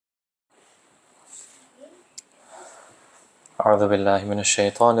أعوذ بالله من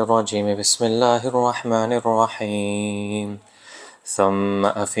الشيطان الرجيم بسم الله الرحمن الرحيم ثم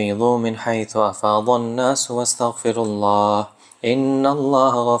أفيضوا من حيث أفاض الناس واستغفروا الله إن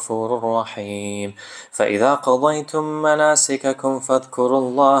الله غفور رحيم فإذا قضيتم مناسككم فاذكروا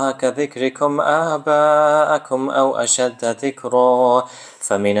الله كذكركم آباءكم أو أشد ذكرا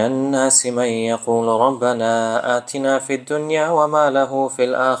فمن الناس من يقول ربنا آتنا في الدنيا وما له في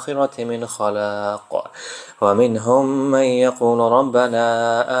الآخرة من خلاق ومنهم من يقول ربنا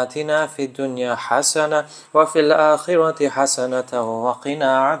آتنا في الدنيا حسنة وفي الآخرة حسنة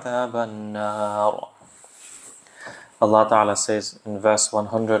وقنا عذاب النار. Allah Ta'ala says in verse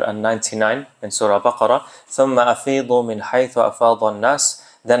 199 in Surah Baqarah, ثُمَّ أَفِيضُوا مِنْ حَيْثُ أَفَاضَ النَّاسِ,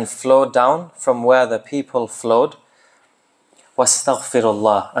 then flow down from where the people flowed, وَاسْتَغْفِرُ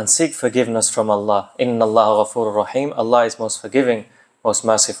اللَّهِ, and seek forgiveness from Allah. إِنَّ اللَّهَ غَفُورٌ رَحِيمٌ, Allah is most forgiving, most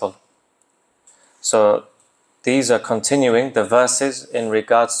merciful. So these are continuing the verses in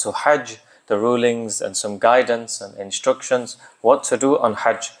regards to Hajj, the rulings and some guidance and instructions, what to do on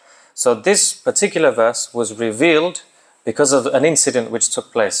Hajj. So this particular verse was revealed because of an incident which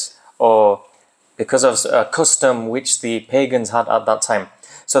took place, or because of a custom which the pagans had at that time.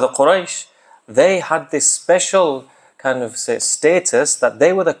 So the Quraysh, they had this special kind of status that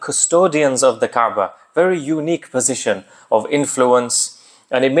they were the custodians of the Kaaba, very unique position of influence,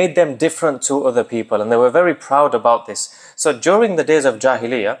 and it made them different to other people, and they were very proud about this. So during the days of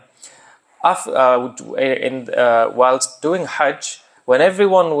Jahiliyyah, whilst doing Hajj, when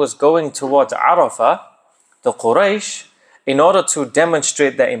everyone was going towards Arafah, the Quraysh, in order to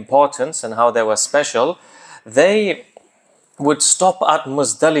demonstrate their importance and how they were special, they would stop at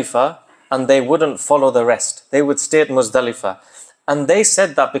Muzdalifah and they wouldn't follow the rest. They would stay at Muzdalifah. And they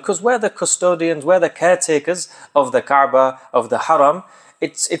said that because we're the custodians, we're the caretakers of the Kaaba, of the Haram,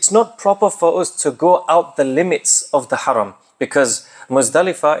 it's not proper for us to go out the limits of the Haram, because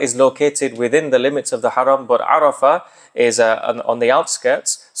Muzdalifah is located within the limits of the Haram, but Arafah is on the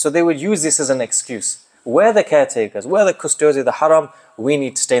outskirts. So they would use this as an excuse. We're the caretakers, we're the custodians of the Haram, we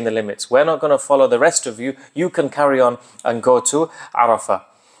need to stay in the limits. We're not going to follow the rest of you. You can carry on and go to Arafah.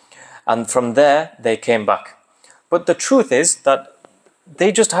 And from there, they came back. But the truth is that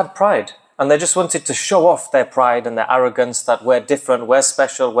they just had pride. And they just wanted to show off their pride and their arrogance that we're different, we're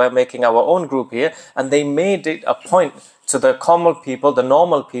special, we're making our own group here. And they made it a point to the common people, the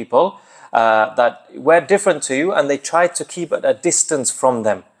normal people, that we're different to you, and they tried to keep at a distance from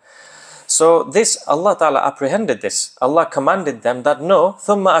them. So this, Allah Ta'ala apprehended this. Allah commanded them that no,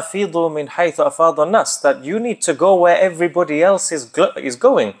 ثُمَّ أَفِيضُوا مِنْ حَيْثُ أَفَاضَ النَّاسِ, that you need to go where everybody else is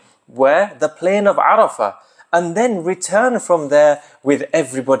going, where the plain of Arafah, and then return from there with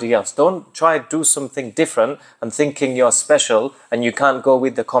everybody else. Don't try to do something different and thinking you're special and you can't go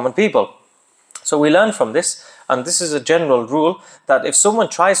with the common people. So we learn from this, and this is a general rule, that if someone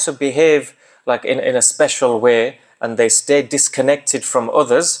tries to behave like in a special way and they stay disconnected from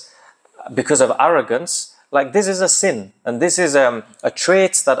others because of arrogance, like this is a sin, and this is a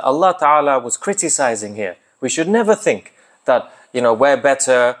trait that Allah Ta'ala was criticizing here. We should never think that, we're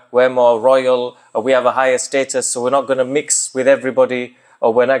better, we're more royal, or we have a higher status, so we're not going to mix with everybody,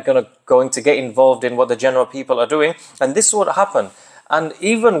 or we're not going to get involved in what the general people are doing. And this is what happened. And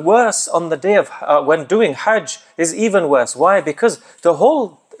even worse, on the day of when doing Hajj is even worse. Why? Because the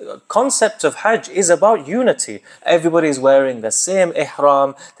whole concept of Hajj is about unity. Everybody is wearing the same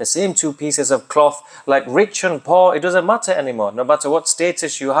ihram, the same two pieces of cloth, like rich and poor, it doesn't matter anymore. No matter what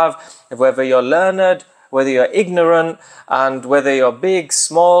status you have, whether you're learned, whether you're ignorant, and whether you're big,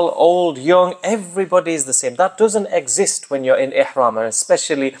 small, old, young, everybody is the same. That doesn't exist when you're in ihram, and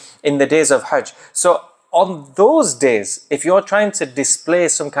especially in the days of Hajj. So on those days, if you're trying to display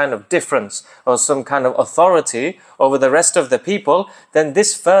some kind of difference or some kind of authority over the rest of the people, then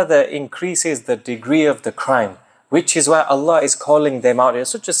this further increases the degree of the crime, which is why Allah is calling them out. It's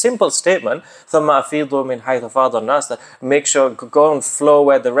such a simple statement, ثُمَّ أَفِيضُوا مِنْ حَيْثُ أَفَاضَ النَّاسِ, that make sure go and flow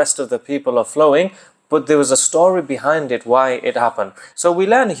where the rest of the people are flowing. But there was a story behind it, why it happened. So we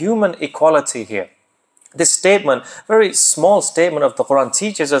learn human equality here. This statement, very small statement of the Quran,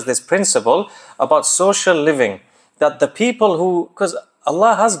 teaches us this principle about social living. That the people because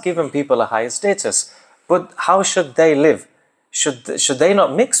Allah has given people a higher status, but how should they live? Should they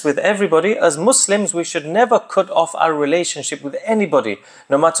not mix with everybody? As Muslims, we should never cut off our relationship with anybody,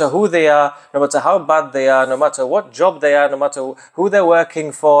 no matter who they are, no matter how bad they are, no matter what job they are, no matter who they're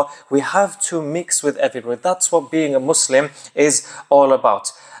working for. We have to mix with everybody. That's what being a Muslim is all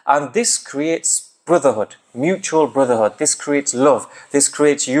about. And this creates brotherhood, mutual brotherhood. This creates love. This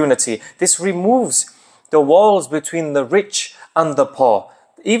creates unity. This removes the walls between the rich and the poor.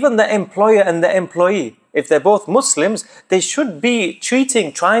 Even the employer and the employee. if they're both Muslims, they should be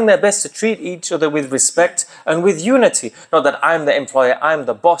trying their best to treat each other with respect and with unity. Not that I'm the employer, I'm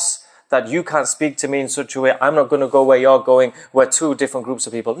the boss, that you can't speak to me in such a way, I'm not going to go where you're going, we're two different groups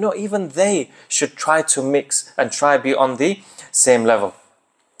of people. No, even they should try to mix and try be on the same level.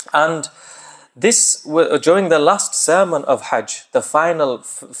 And this, during the last sermon of Hajj, the final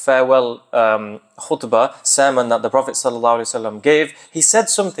farewell khutbah sermon that the Prophet ﷺ gave, he said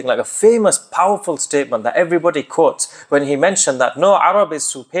something like a famous, powerful statement that everybody quotes when he mentioned that no Arab is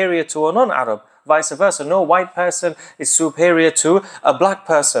superior to a non-Arab. Vice versa, no white person is superior to a black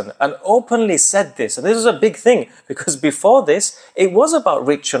person, and openly said this. And this is a big thing, because before this, it was about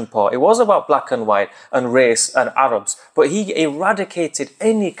rich and poor, it was about black and white and race and Arabs, but he eradicated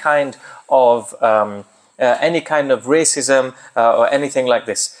any kind of racism or anything like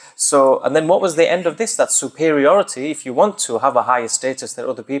this. So, and then what was the end of this? That superiority, if you want to have a higher status than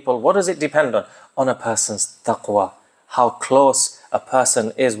other people, what does it depend on? On a person's taqwa, how close a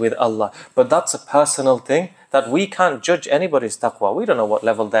person is with Allah. But that's a personal thing, that we can't judge anybody's taqwa. We don't know what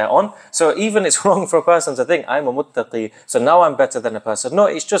level they're on. So even it's wrong for a person to think, I'm a muttaqi, so now I'm better than a person. No,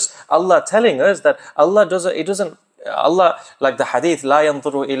 it's just Allah telling us that Allah like the hadith, لا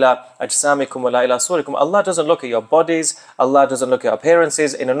ينظر إلى أجسامكم ولا إلى صوركم. Allah doesn't look at your bodies, Allah doesn't look at your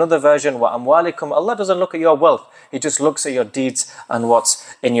appearances. In another version, وأموالكم, Allah doesn't look at your wealth, He just looks at your deeds and what's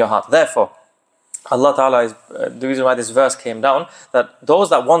in your heart. Therefore, Allah Ta'ala is the reason why this verse came down, that those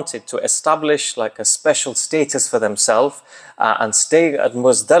that wanted to establish like a special status for themselves and stay at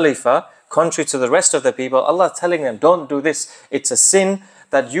Muzdalifah, contrary to the rest of the people, Allah telling them, don't do this, it's a sin,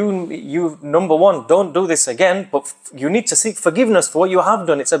 that you number one, don't do this again, but you need to seek forgiveness for what you have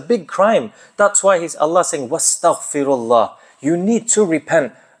done. It's a big crime. That's why Allah saying, wastaghfirullah. You need to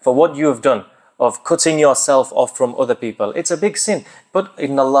repent for what you have done of cutting yourself off from other people. It's a big sin. But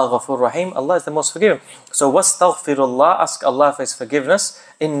Inna Allah Ghafur Rahim, Allah is the most forgiving. So wastaghfirullah, ask Allah for His forgiveness.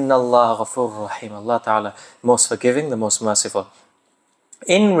 Inna Allah Ghafur Rahim, Allah Ta'ala, most forgiving, the most merciful.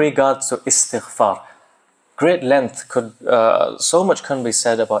 In regards to istighfar, great length so much can be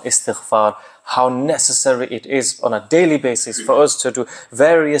said about istighfar, how necessary it is on a daily basis for us to do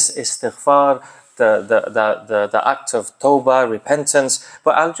various istighfar, the act of tawbah, repentance.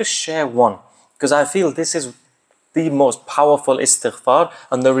 But I'll just share one, because I feel this is the most powerful istighfar,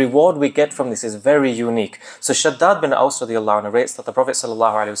 and the reward we get from this is very unique. So Shaddad bin Aws radiyallahu narrates that the Prophet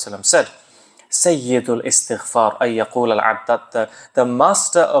ﷺ said, Sayyidul istighfar ay yaqul al-abd, that the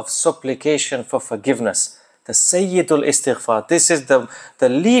master of supplication for forgiveness, the Sayyidul istighfar, this is the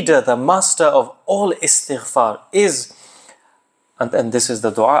leader, the master of all istighfar is, and this is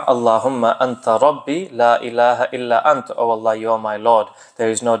the dua, Allahumma anta rabbi la ilaha illa anta, oh Allah, you are my Lord, there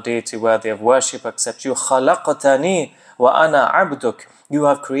is no deity worthy of worship except you. Khalaqtani wa ana abduk, you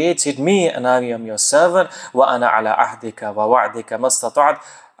have created me and I am your servant. Wa ana ala ahdika wa wa'dika mastata'at,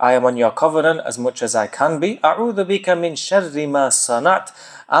 I am on your covenant as much as I can be. A'udhu bika min sharri ma sanat,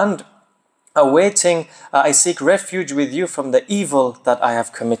 and awaiting, I seek refuge with you from the evil that I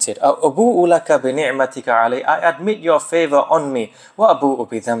have committed. Abu'u laka bi ni'matika alay, I admit your favor on me. Wa abu'u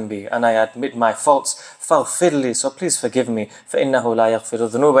bi dhanbi, and I admit my faults. Faghfirli, so please forgive me. Fa innahu la yaghfiru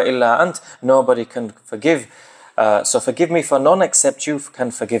dhunuba illa ant, nobody can forgive. So forgive me, for none except you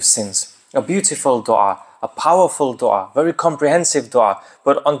can forgive sins. A beautiful dua, a powerful dua, very comprehensive dua.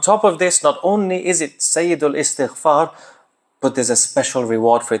 But on top of this, not only is it Sayyidul Istighfar, but there's a special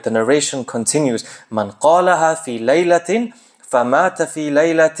reward for it. The narration continues, Man qalaha fi laylatin famata fi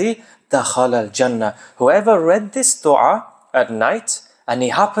laylati dakhala al-jannah. Whoever read this dua at night and he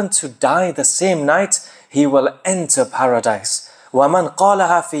happened to die the same night, he will enter paradise. وَمَنْ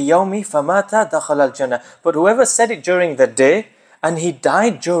قَالَهَا فِي يَوْمِ فَمَاتَ دَخَلَ الْجَنَّةِ. But whoever said it during the day and he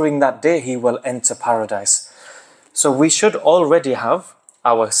died during that day, he will enter paradise. So we should already have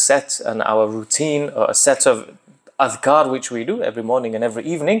our set and our routine, or a set of adhkar which we do every morning and every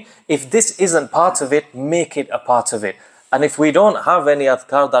evening. If this isn't part of it, make it a part of it. And if we don't have any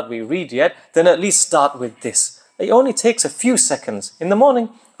adhkar that we read yet, then at least start with this. It only takes a few seconds in the morning.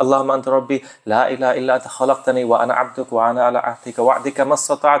 Allahumma anta rabbi la ilaha illa anta khalaqtani wa ana abduk wa ana ala ahdika wa'dika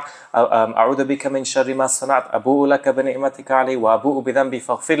mastata'at a'udhu bika min sharri ma sana'at abu'u laka bi ni'matika alayya wa abu'u bi dhanbi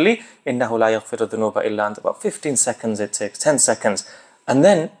faghfirli innahu la yaghfiru dhunuba illa anta. About 15 seconds it takes, 10 seconds. And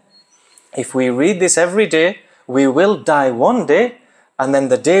then if we read this every day, we will die one day, and then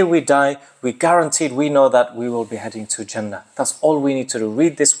the day we die, we know that we will be heading to Jannah. That's all we need to do.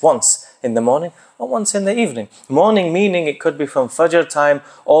 Read this once in the morning or once in the evening. Morning meaning it could be from Fajr time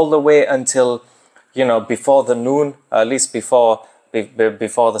all the way until, before the noon, at least before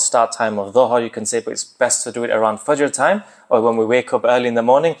before the start time of Dhuhr, you can say, but it's best to do it around Fajr time or when we wake up early in the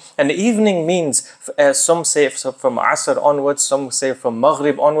morning. And evening means, some say from Asr onwards, some say from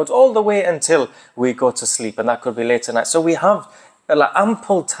Maghrib onwards, all the way until we go to sleep, and that could be late at night. So we have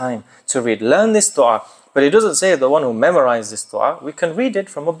ample time to read. Learn this dua. But it doesn't say the one who memorized this dua. We can read it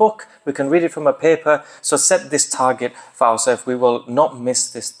from a book. We can read it from a paper. So set this target for ourselves. We will not miss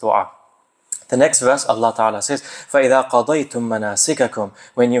this dua. The next verse, Allah Ta'ala says, فَإِذَا قَضَيْتُم مَنَاسِكَكُمْ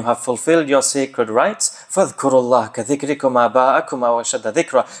When you have fulfilled your sacred rites, فَاذْكُرُوا اللَّهَ كَذِكْرِكُمْ آبَاءَكُمْ أَوْ أَشَدَّ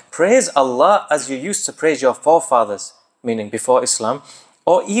ذِكْرًا Praise Allah as you used to praise your forefathers, meaning before Islam,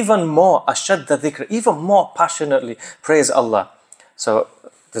 or even more, أَشَدَّ ذِكْرًا even more passionately praise Allah. So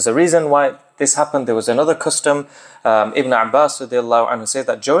there's a reason why this happened. There was another custom. Ibn Abbas radiallahu anhu said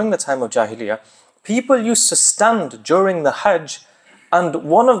that during the time of Jahiliyyah, people used to stand during the Hajj, and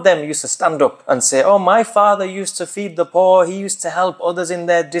one of them used to stand up and say, oh, my father used to feed the poor, he used to help others in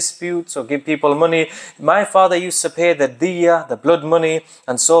their disputes or give people money. My father used to pay the diya, the blood money,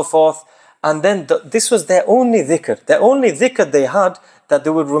 and so forth. And then this was their only dhikr. Their only dhikr they had, that they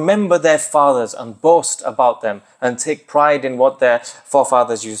would remember their fathers and boast about them and take pride in what their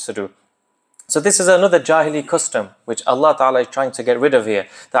forefathers used to do. So this is another Jahili custom which Allah Ta'ala is trying to get rid of here.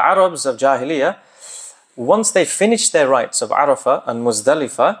 The Arabs of Jahiliyyah, once they finished their rites of Arafah and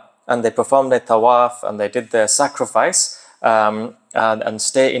Muzdalifah, and they performed their tawaf and they did their sacrifice and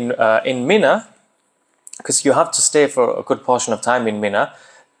stay in Mina, because you have to stay for a good portion of time in Mina,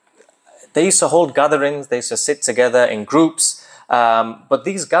 they used to hold gatherings, they used to sit together in groups, but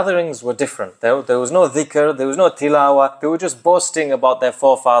these gatherings were different. There was no dhikr, there was no tilawah, they were just boasting about their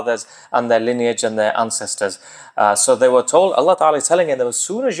forefathers and their lineage and their ancestors. So they were told, Allah Ta'ala is telling them, as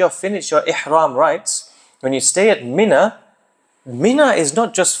soon as you finish your ihram rites, when you stay at Mina, Mina is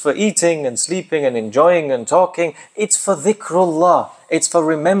not just for eating and sleeping and enjoying and talking, it's for dhikrullah, it's for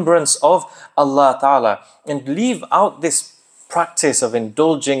remembrance of Allah Ta'ala. And leave out this practice of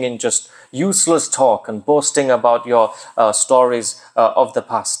indulging in just useless talk and boasting about your stories of the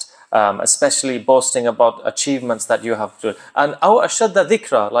past, especially boasting about achievements that you have done. And aw ashadda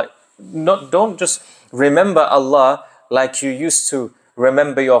dhikra, like don't just remember Allah like you used to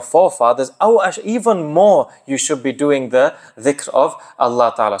remember your forefathers. Even more you should be doing the dhikr of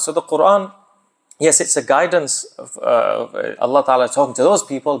Allah Ta'ala. So the Quran, yes, it's a guidance of Allah Ta'ala talking to those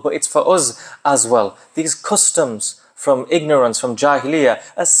people, but it's for us as well. These customs from ignorance, from Jahiliyyah,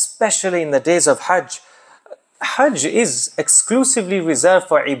 especially in the days of Hajj. Hajj is exclusively reserved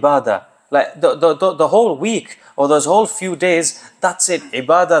for ibadah. Like the whole week or those whole few days, that's it,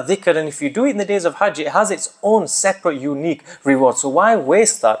 ibadah, dhikr. And if you do it in the days of Hajj, it has its own separate, unique reward. So why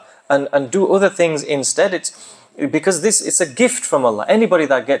waste that and do other things instead? It's because it's a gift from Allah. Anybody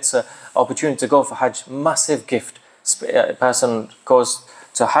that gets an opportunity to go for Hajj, massive gift. A person goes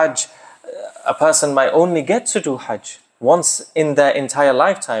to Hajj, a person might only get to do Hajj once in their entire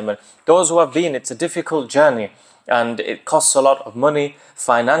lifetime. And those who have been, it's a difficult journey. And it costs a lot of money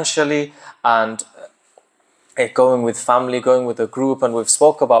financially, and going with family, going with a group. And we've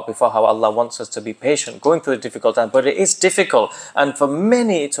spoke about before how Allah wants us to be patient, going through the difficult time. But it is difficult, and for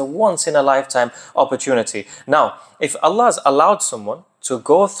many it's a once in a lifetime opportunity. Now, if Allah has allowed someone to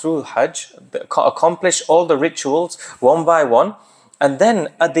go through Hajj, accomplish all the rituals one by one, and then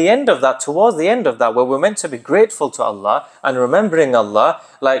at the end of that, towards the end of that, where we're meant to be grateful to Allah and remembering Allah,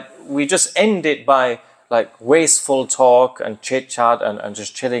 like we just end it by like wasteful talk and chit-chat and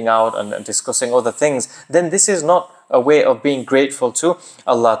just chilling out and discussing other things, then this is not a way of being grateful to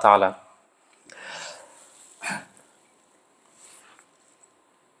Allah Ta'ala.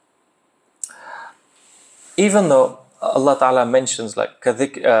 Even though Allah Ta'ala mentions like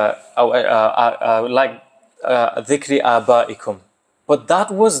dhikri abaikum, but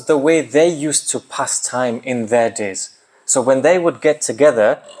that was the way they used to pass time in their days. So when they would get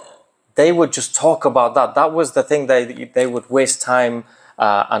together, they would just talk about that. That was the thing they would waste time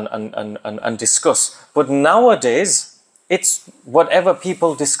and discuss. But nowadays, it's whatever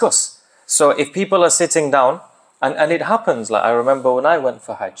people discuss. So if people are sitting down, and it happens, like I remember when I went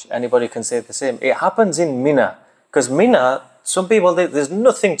for Hajj, anybody can say the same. It happens in Mina. Because Mina, some people, there's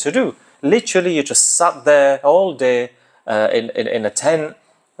nothing to do. Literally, you just sat there all day in a tent.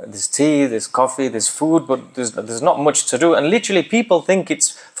 There's tea, there's coffee, there's food, but there's not much to do. And literally people think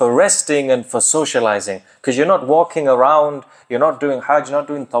it's for resting and for socializing, because you're not walking around, you're not doing Hajj, you're not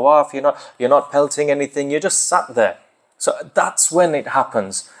doing tawaf, you're not pelting anything, you just sat there. So that's when it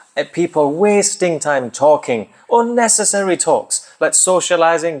happens. People wasting time talking, unnecessary talks, like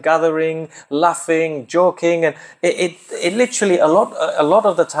socializing, gathering, laughing, joking, and it literally a lot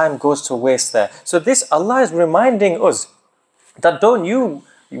of the time goes to waste there. So this, Allah is reminding us that don't you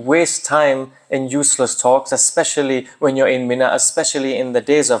waste time in useless talks, especially when you're in Mina, especially in the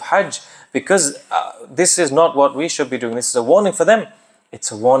days of Hajj, because this is not what we should be doing. This is a warning for them. It's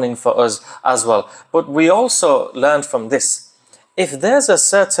a warning for us as well. But we also learned from this, if there's a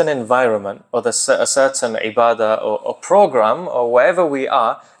certain environment or a certain ibadah or program or wherever we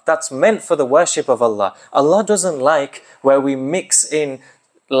are that's meant for the worship of Allah, Allah doesn't like where we mix in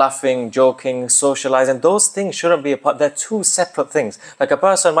laughing, joking, socializing. Those things shouldn't be a part. They're two separate things. Like a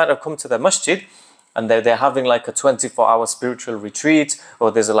person might have come to the masjid and they're having like a 24-hour spiritual retreat,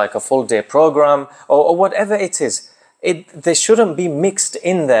 or there's like a full day program, or whatever it is. They shouldn't be mixed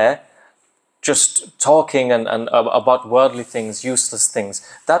in there just talking and about worldly things, useless things.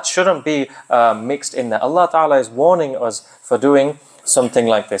 That shouldn't be mixed in there. Allah Ta'ala is warning us for doing something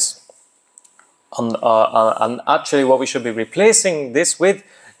like this. And actually what we should be replacing this with,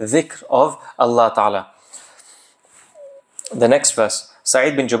 dhikr of Allah Ta'ala. The next verse,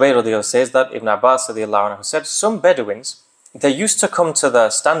 Sa'id bin Jubayr says that Ibn Abbas said, some Bedouins, they used to come to the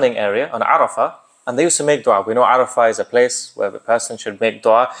standing area on Arafah, and they used to make dua. We know Arafah is a place where the person should make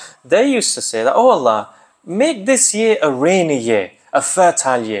dua. They used to say that, oh Allah, make this year a rainy year, a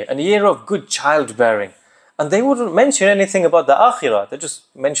fertile year, and a year of good childbearing. And they wouldn't mention anything about the akhirah. They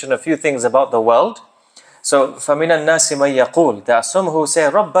just mention a few things about the world. So, فَمِنَ النَّاسِ مَنْ يَقُولُ, there are some who say,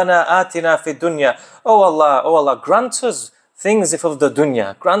 رَبَّنَا آتِنَا فِي الدُّنْيَا, oh Allah, grant us things of the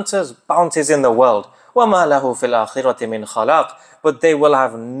dunya, grant us bounties in the world. وَمَا لَهُ فِي الْآخِرَةِ مِنْ خَلَاقٍ, but they will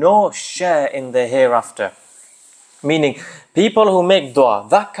have no share in the hereafter. Meaning, people who make dua,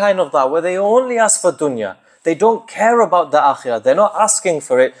 that kind of dua, where they only ask for dunya, they don't care about the akhirah, they're not asking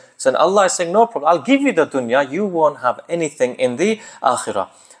for it. So Allah is saying, no problem, I'll give you the dunya, you won't have anything in the akhirah.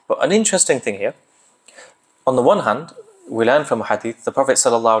 But an interesting thing here, on the one hand, we learn from hadith, the Prophet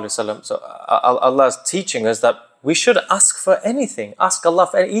ﷺ, so Allah is teaching us that we should ask for anything. Ask Allah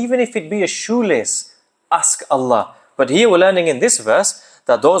for even if it be a shoelace, ask Allah. But here we're learning in this verse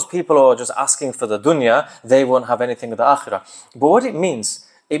that those people who are just asking for the dunya, they won't have anything of the akhirah. But what it means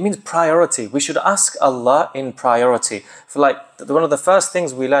priority. We should ask Allah in priority. For like one of the first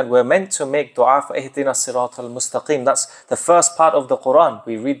things we learned, we're meant to make dua for ihdina sirat al-mustaqim. That's the first part of the Quran.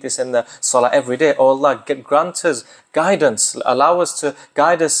 We read this in the salah every day. Oh Allah, grant us guidance. Allow us to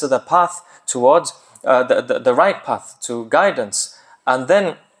guide us to the path towards the right path, to guidance. And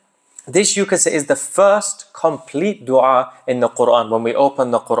then this, you can say, is the first complete dua in the Quran when we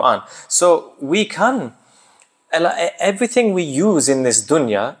open the Quran. So we can, everything we use in this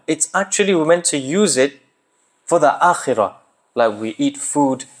dunya, it's actually we're meant to use it for the akhirah. Like we eat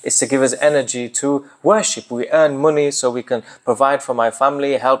food, it's to give us energy to worship. We earn money so we can provide for my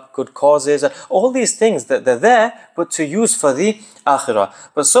family, help good causes, and all these things that they're there, but to use for the akhirah.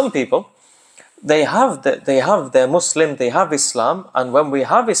 But some people, they're Muslim, they have Islam, and when we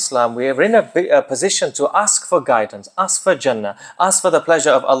have Islam, we are in a position to ask for guidance, ask for Jannah, ask for the pleasure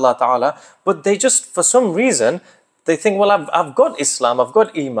of Allah Ta'ala, but they just, for some reason, they think, well, I've got Islam, I've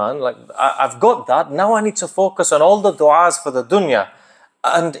got eman, like I've got that, now I need to focus on all the du'as for the dunya.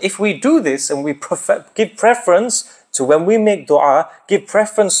 And if we do this and we give preference to when we make dua, give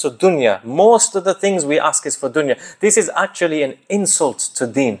preference to dunya, most of the things we ask is for dunya. This is actually an insult to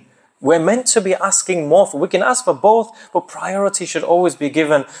Deen. We're meant to be asking more for, we can ask for both, but priority should always be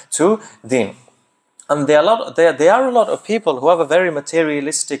given to Deen. And there are a lot of people who have a very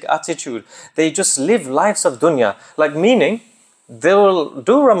materialistic attitude. They just live lives of dunya. Like meaning, they'll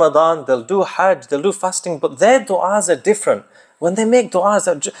do Ramadan, they'll do Hajj, they'll do fasting, but their du'as are different. When they make du'as,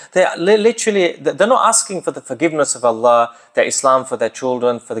 they're not asking for the forgiveness of Allah, their Islam for their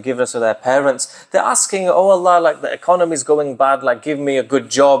children, for the forgiveness of their parents. They're asking, oh Allah, like the economy is going bad, like give me a good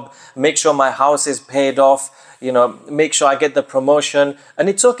job, make sure my house is paid off, make sure I get the promotion. And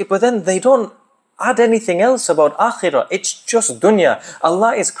it's okay, but then they don't add anything else about akhirah. It's just dunya.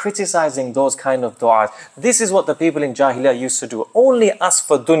 Allah is criticizing those kind of du'as. This is what the people in Jahiliyyah used to do. Only ask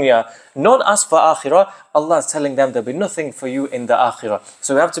for dunya, not ask for akhirah. Allah is telling them there'll be nothing for you in the akhirah.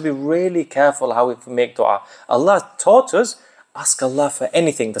 So we have to be really careful how we make dua. Allah taught us, ask Allah for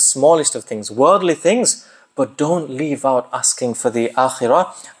anything, the smallest of things, worldly things, but don't leave out asking for the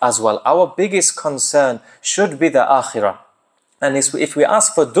akhirah as well. Our biggest concern should be the akhirah. And if we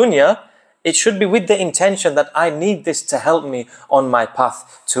ask for dunya, it should be with the intention that I need this to help me on my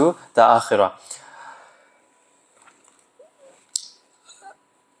path to the akhirah.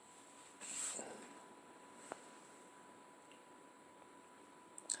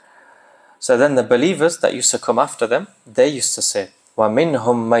 So then the believers that used to come after them, they used to say,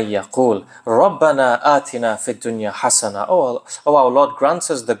 وَمِنْهُمْ مَنْ يَقُولُ رَبَّنَا آتِنَا فِي الدُّنْيَا حَسَنًا. Oh our Lord,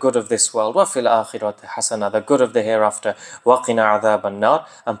 grant us the good of this world. وَفِي الْآخِرَةِ حَسَنًا, the good of the hereafter. وَقِنَا عَذَابَ النَّارِ,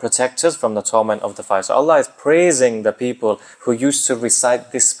 and protect us from the torment of the fire. So Allah is praising the people who used to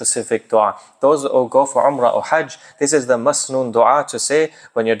recite this specific dua. Those who go for Umrah or Hajj, this is the masnoon dua to say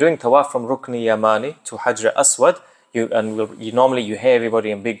when you're doing tawaf from Rukni Yamani to Hajr Aswad. Normally you hear everybody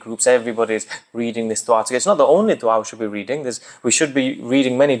in big groups, everybody is reading this dua together. It's not the only dua we should be reading. We should be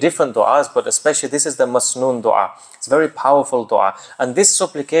reading many different duas, but especially this is the masnoon dua. It's a very powerful dua. And this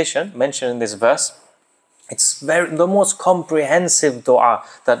supplication mentioned in this verse, it's the most comprehensive dua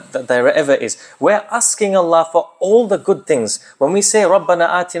that there ever is. We're asking Allah for all the good things. When we say Rabbana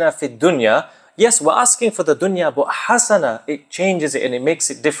atina fid dunya, yes, we're asking for the dunya, but hasana, it changes it and it makes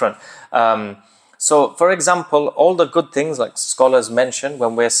it different. So, for example, all the good things, like scholars mention,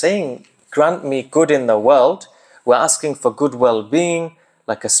 when we're saying, grant me good in the world, we're asking for good well-being,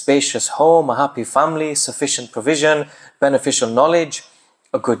 like a spacious home, a happy family, sufficient provision, beneficial knowledge,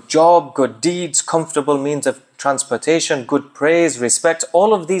 a good job, good deeds, comfortable means of transportation, good praise, respect.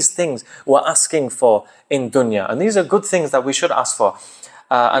 All of these things we're asking for in dunya. And these are good things that we should ask for.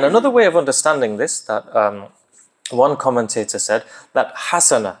 And another way of understanding this, that one commentator said, that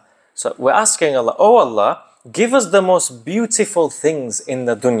hasana. So we're asking Allah, oh Allah, give us the most beautiful things in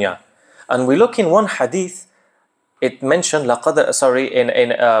the dunya. And we look in one hadith, it mentioned,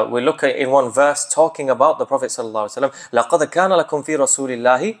 we look in one verse talking about the Prophet ﷺ, لَقَدْ كَانَ لَكُمْ فِي رَسُولِ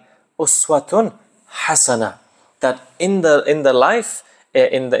اللَّهِ أُسْوَةٌ حَسَنَةٌ. That in the life,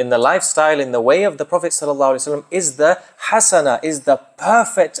 in the lifestyle, in the way of the Prophet ﷺ is the hasana, is the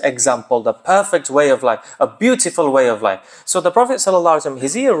perfect example, the perfect way of life, a beautiful way of life. So the Prophet ﷺ,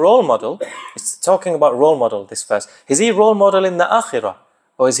 is he a role model? It's talking about role model, this verse. Is he a role model in the akhirah?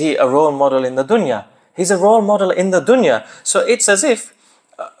 Or is he a role model in the dunya? He's a role model in the dunya. So it's as if,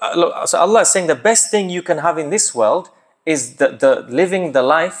 so Allah is saying the best thing you can have in this world is the living the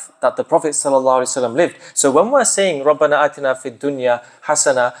life that the Prophet ﷺ lived. So when we're saying Rabbana atina fid dunya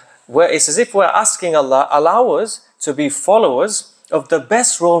hasana, it's as if we're asking Allah, allow us to be followers of the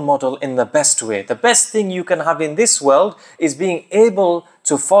best role model in the best way. The best thing you can have in this world is being able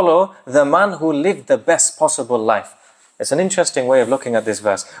to follow the man who lived the best possible life. It's an interesting way of looking at this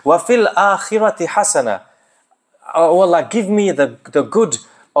verse. وَفِي الْآخِرَةِ حَسَنًا. Oh Allah, give me the good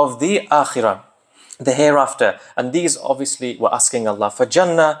of the akhirah, the hereafter. And these obviously we're asking Allah for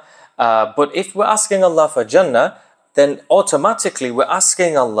Jannah. But if we're asking Allah for Jannah, then automatically we're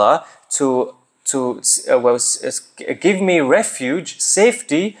asking Allah to give me refuge,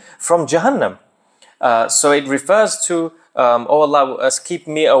 safety from Jahannam. So it refers to, oh Allah, keep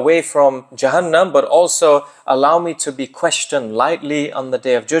me away from Jahannam, but also allow me to be questioned lightly on the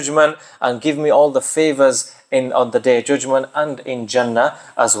Day of Judgment, and give me all the favors on the Day of Judgment and in Jannah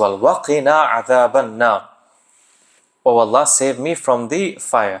as well. وَقِنَا عَذَابَ النَّارِ. Oh Allah, save me from the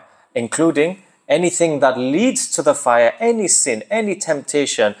fire, including anything that leads to the fire, any sin, any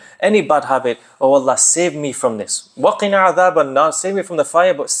temptation, any bad habit. Oh Allah, save me from this. وَقِنَا عَذَابَ النَّارِ. Save me from the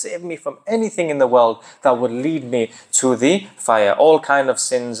fire, but save me from anything in the world that would lead me to the fire. All kind of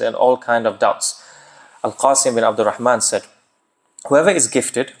sins and all kind of doubts. Al-Qasim bin Abdul Rahman said, whoever is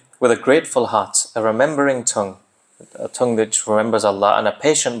gifted with a grateful heart, a remembering tongue, a tongue that remembers Allah, and a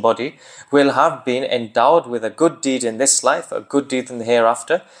patient body, will have been endowed with a good deed in this life, a good deed in the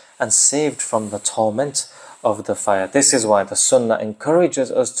hereafter, and saved from the torment of the fire. This is why the Sunnah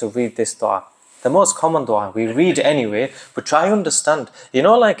encourages us to read this dua. The most common dua, we read anyway, but try to understand. You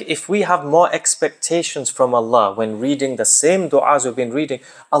know, like if we have more expectations from Allah when reading the same du'as we've been reading,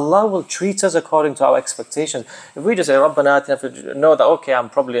 Allah will treat us according to our expectations. If we just say, Rabbana atina, know that, okay,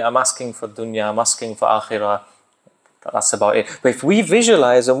 I'm asking for dunya, I'm asking for akhirah, that's about it. But if we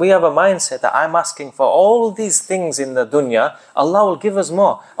visualize and we have a mindset that I'm asking for all these things in the dunya, Allah will give us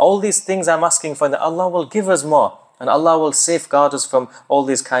more. All these things I'm asking for, Allah will give us more. And Allah will safeguard us from all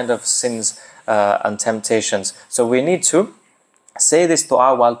these kind of sins and temptations. So we need to say this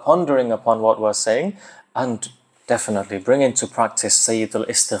dua while pondering upon what we're saying, and definitely bring into practice Sayyidul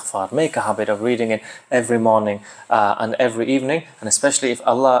Istighfar. Make a habit of reading it every morning and every evening, and especially if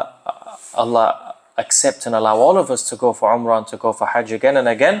Allah accept and allow all of us to go for Umrah and to go for Hajj again and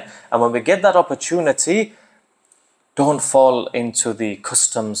again. And when we get that opportunity, don't fall into the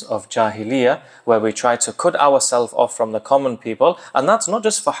customs of Jahiliyyah, where we try to cut ourselves off from the common people. And that's not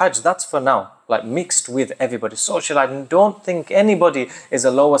just for Hajj, that's for now. Like mixed with everybody, socializing. Don't think anybody is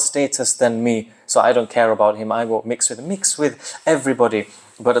a lower status than me, so I don't care about him, I won't mix with everybody.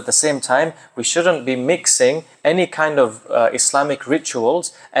 But at the same time, we shouldn't be mixing any kind of Islamic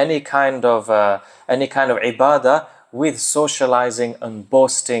rituals, any kind of ibadah with socializing and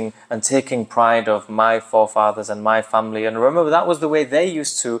boasting and taking pride of my forefathers and my family. And remember, that was the way they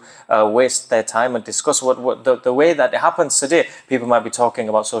used to waste their time and discuss the way that it happens today. People might be talking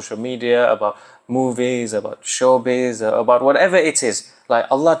about social media, about movies, about showbiz, about whatever it is. Like,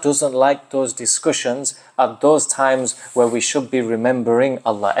 Allah doesn't like those discussions at those times where we should be remembering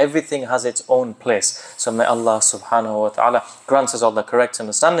Allah. Everything has its own place. So may Allah subhanahu wa ta'ala grant us all the correct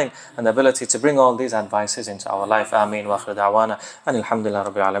understanding and the ability to bring all these advices into our life. Ameen wa akhir da'wana and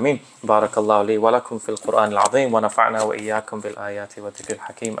alhamdulillah rabbil alameen. Barakallahu li wa lakum fil Qur'an al-azim wa nafa'na wa iyyakum bil ayati wa dhikril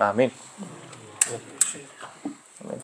hakim. Ameen.